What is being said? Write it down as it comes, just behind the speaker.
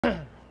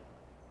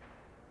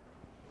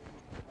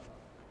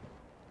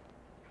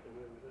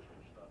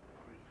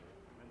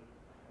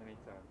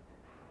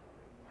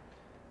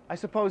I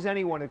suppose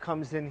anyone who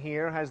comes in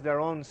here has their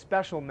own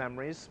special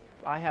memories.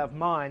 I have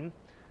mine.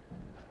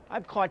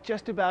 I've caught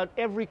just about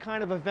every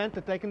kind of event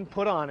that they can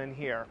put on in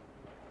here.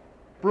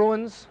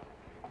 Bruins,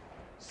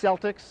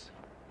 Celtics,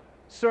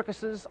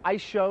 circuses,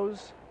 ice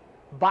shows,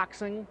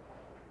 boxing,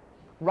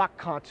 rock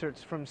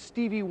concerts from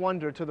Stevie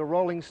Wonder to the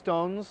Rolling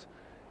Stones,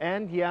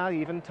 and yeah,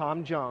 even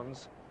Tom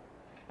Jones.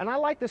 And I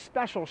like the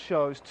special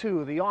shows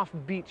too, the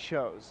offbeat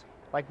shows,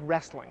 like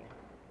wrestling.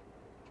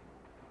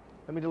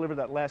 Let me deliver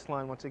that last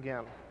line once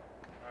again.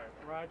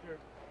 All right, Roger.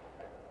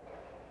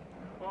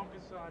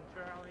 Focus on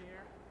Charlie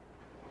here.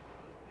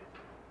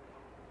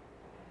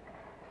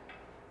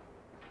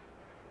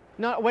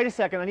 No, wait a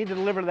second. I need to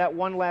deliver that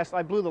one last.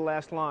 I blew the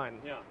last line.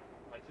 Yeah,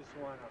 I just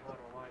want to hunt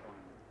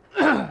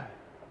a light on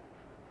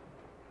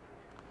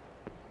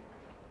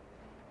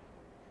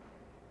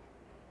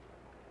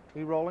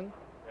you. You rolling?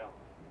 Yeah.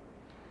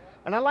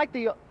 And I like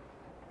the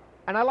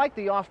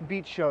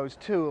offbeat shows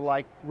too,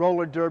 like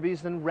roller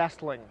derbies and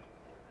wrestling.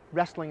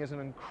 Wrestling is an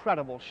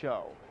incredible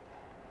show.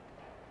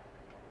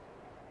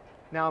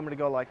 Now I'm going to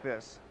go like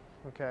this,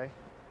 okay?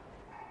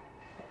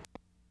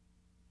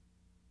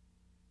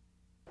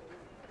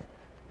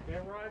 Okay,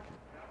 Rod?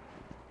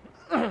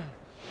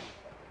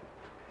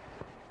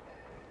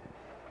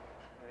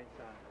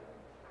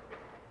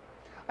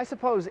 I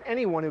suppose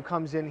anyone who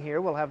comes in here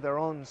will have their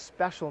own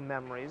special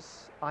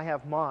memories. I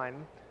have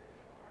mine.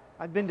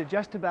 I've been to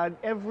just about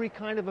every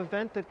kind of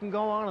event that can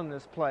go on in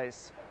this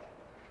place.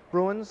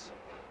 Bruins,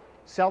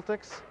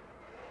 Celtics,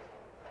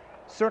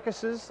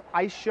 circuses,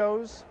 ice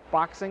shows,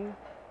 boxing,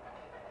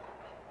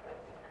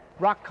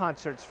 rock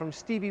concerts from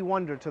Stevie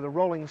Wonder to the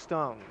Rolling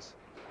Stones,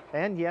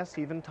 and yes,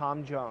 even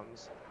Tom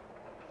Jones.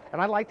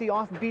 And I like the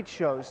offbeat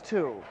shows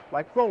too,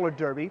 like roller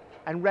derby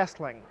and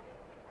wrestling.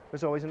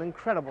 There's always an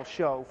incredible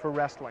show for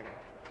wrestling.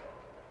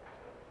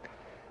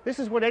 This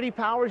is what Eddie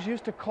Powers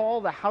used to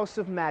call the House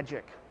of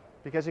Magic,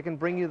 because it can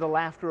bring you the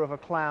laughter of a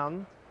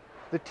clown,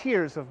 the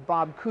tears of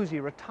Bob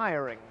Cousy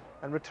retiring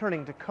and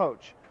returning to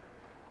coach,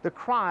 the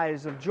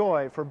cries of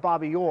joy for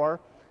Bobby Orr,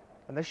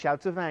 and the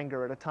shouts of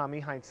anger at a Tommy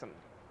Heinsohn.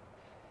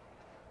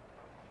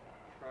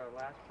 Try the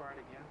last part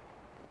again.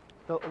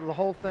 The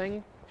whole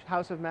thing,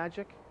 House of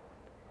Magic?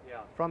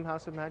 Yeah. From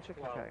House of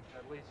Magic? Well, okay.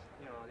 at least,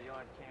 you know, the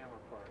on-camera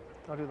part.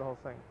 I'll do the whole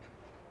thing.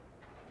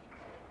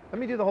 Let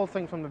me do the whole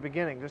thing from the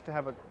beginning, just to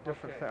have a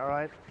different thing, all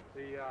right?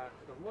 The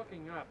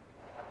looking up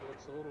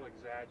looks a little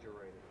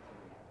exaggerated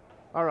to me.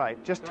 All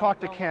right, just talk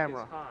to don't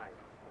camera. Look as high,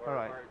 All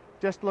right, or,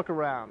 just look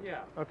around.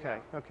 yeah. Okay,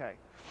 yeah. okay.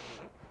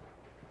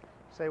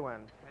 Say when.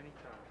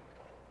 Anytime.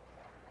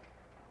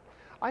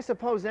 I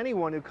suppose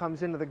anyone who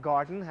comes into the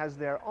garden has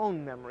their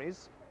own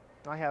memories.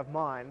 I have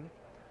mine.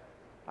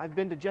 I've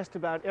been to just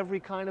about every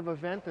kind of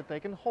event that they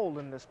can hold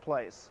in this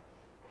place.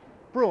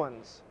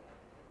 Bruins,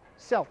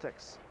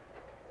 Celtics,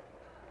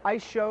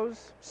 ice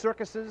shows,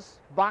 circuses,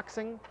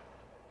 boxing,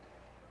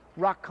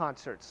 rock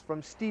concerts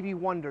from Stevie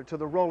Wonder to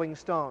the Rolling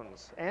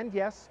Stones, and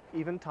yes,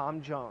 even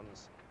Tom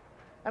Jones.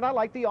 And I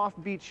like the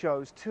offbeat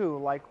shows too,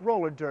 like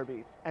roller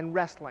derby and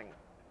wrestling.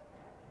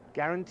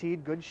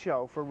 Guaranteed good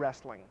show for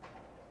wrestling.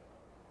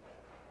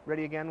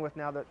 Ready again with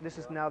now that this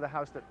is now the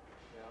house that...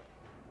 Yeah.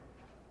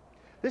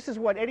 This is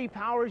what Eddie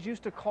Powers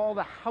used to call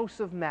the House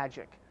of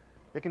Magic.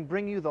 It can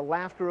bring you the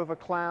laughter of a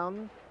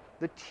clown,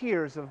 the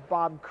tears of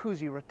Bob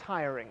Cousy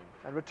retiring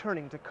and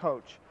returning to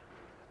coach,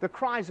 the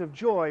cries of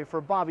joy for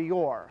Bobby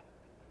Orr,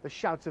 the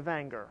shouts of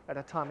anger at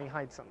a Tommy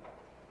Heinsohn.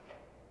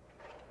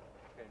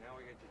 Okay, now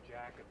we get your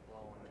jacket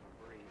blowing in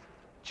the breeze.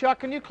 Chuck,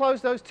 can you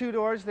close those two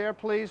doors there,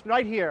 please?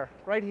 Right here,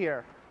 right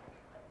here.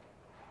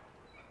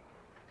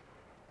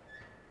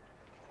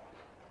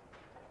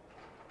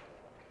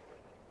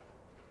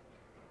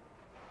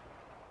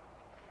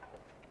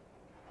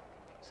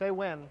 Say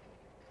when.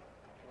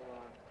 Hold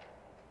on.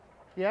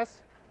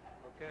 Yes?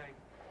 Okay.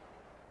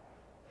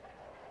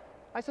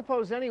 I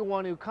suppose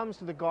anyone who comes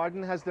to the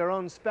garden has their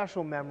own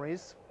special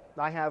memories.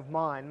 I have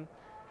mine.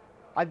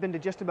 I've been to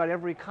just about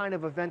every kind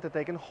of event that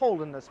they can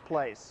hold in this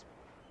place.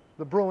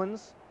 The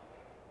Bruins,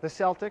 the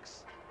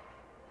Celtics,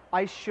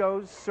 ice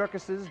shows,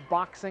 circuses,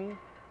 boxing,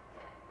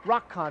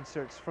 rock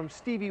concerts from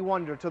Stevie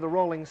Wonder to the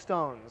Rolling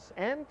Stones,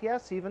 and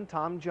yes, even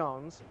Tom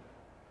Jones.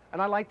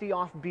 And I like the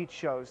offbeat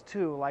shows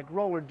too, like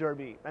roller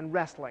derby and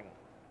wrestling.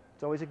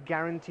 It's always a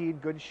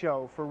guaranteed good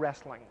show for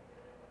wrestling.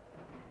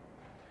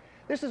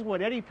 This is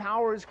what Eddie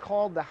Powers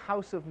called the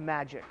House of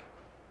Magic.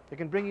 It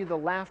can bring you the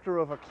laughter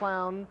of a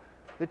clown,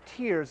 the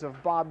tears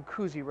of Bob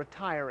Cousy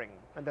retiring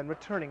and then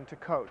returning to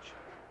coach.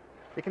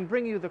 It can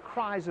bring you the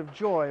cries of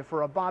joy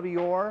for a Bobby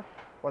Orr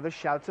or the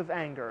shouts of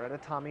anger at a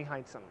Tommy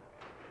Heinsohn.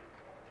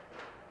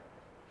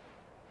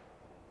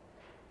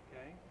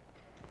 Okay.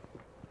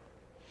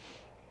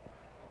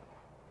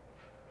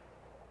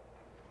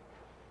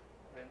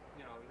 And,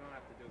 you know, you don't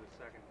have to do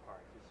the second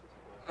part. This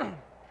is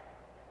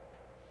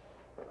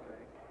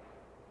okay.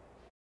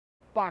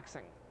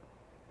 Boxing.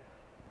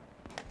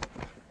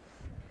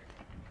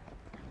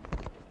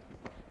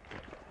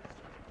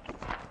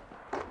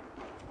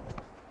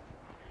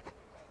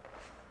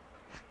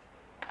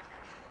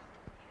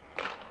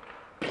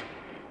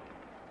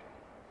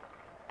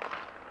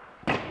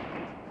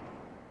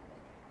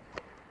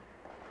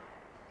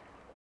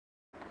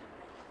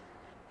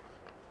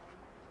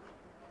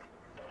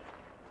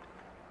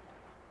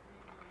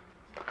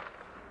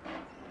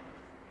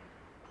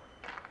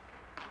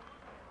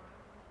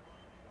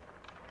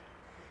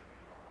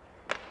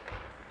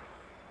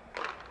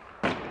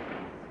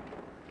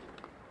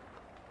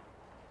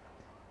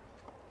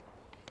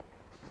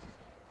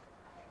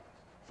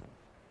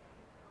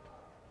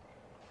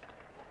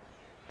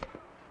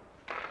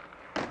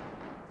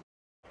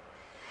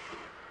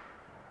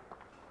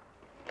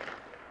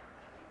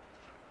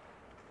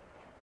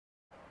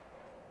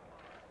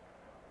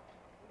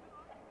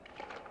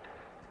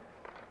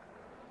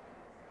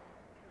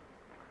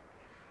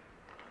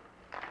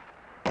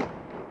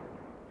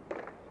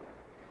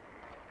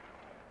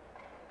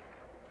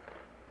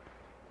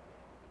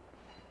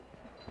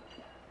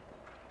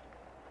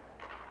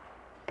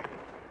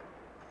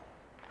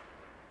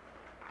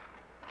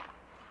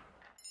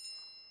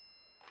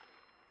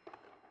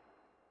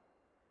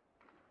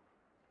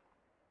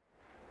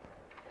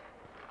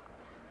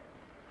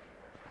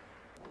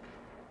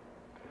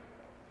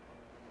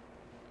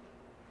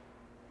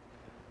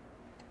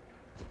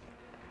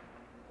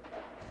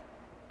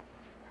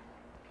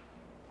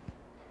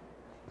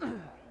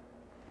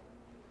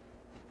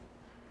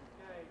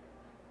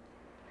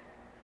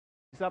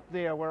 degrees up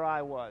there where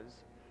I was,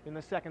 in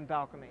the second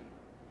balcony.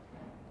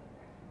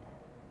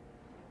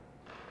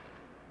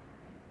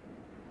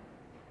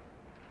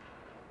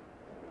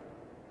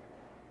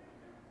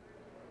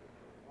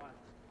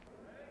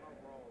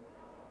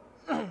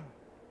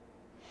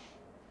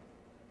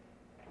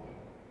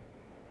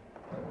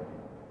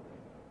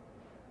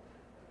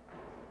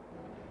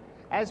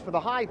 As for the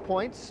high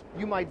points,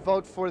 you might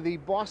vote for the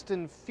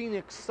Boston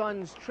Phoenix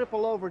Suns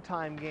triple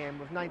overtime game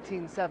of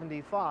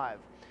 1975.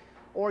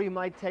 Or you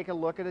might take a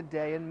look at a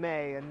day in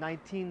May in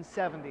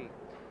 1970.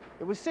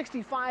 It was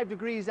 65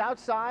 degrees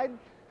outside,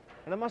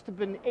 and it must have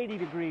been 80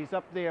 degrees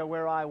up there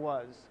where I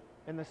was,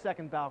 in the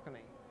second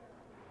balcony.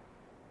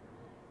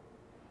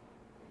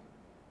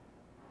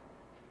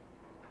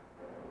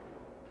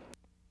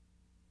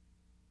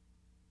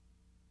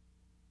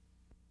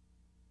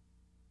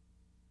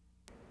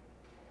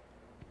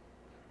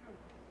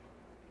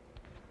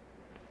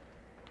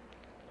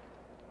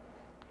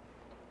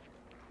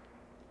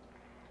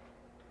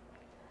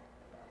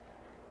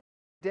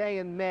 Day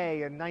in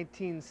May in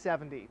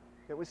 1970.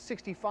 It was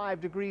 65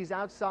 degrees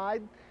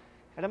outside,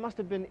 and it must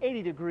have been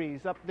 80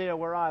 degrees up there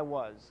where I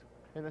was,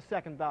 in the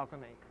second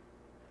balcony.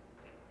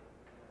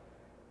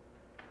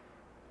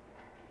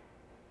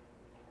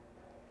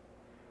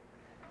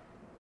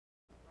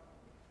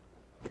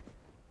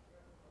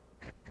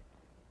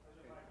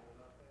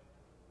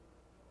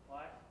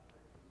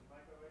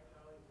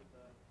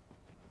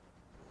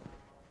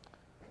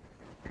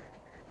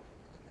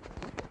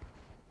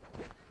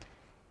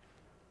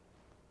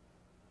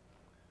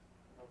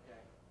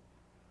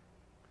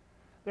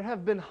 There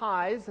have been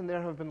highs and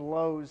there have been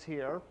lows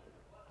here.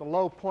 The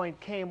low point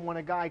came when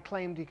a guy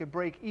claimed he could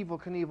break Evel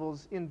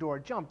Knievel's indoor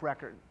jump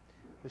record.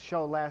 The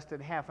show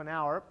lasted half an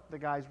hour. The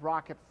guy's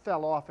rocket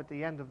fell off at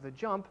the end of the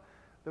jump.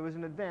 There was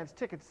an advance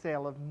ticket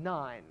sale of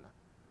 9.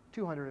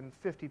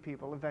 250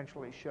 people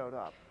eventually showed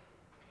up.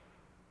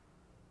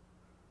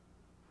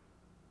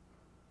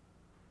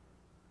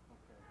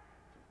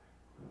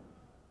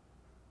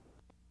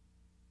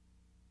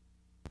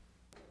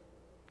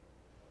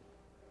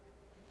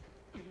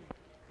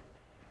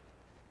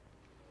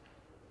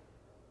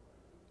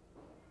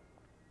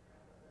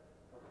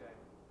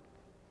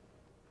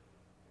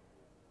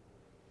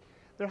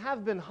 There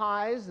have been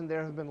highs and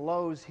there have been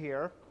lows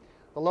here.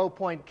 The low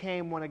point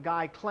came when a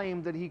guy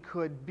claimed that he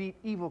could beat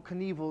Evel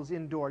Knievel's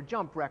indoor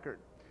jump record.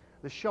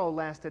 The show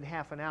lasted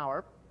half an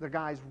hour. The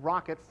guy's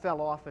rocket fell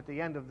off at the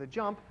end of the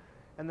jump,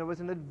 and there was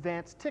an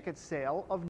advance ticket sale of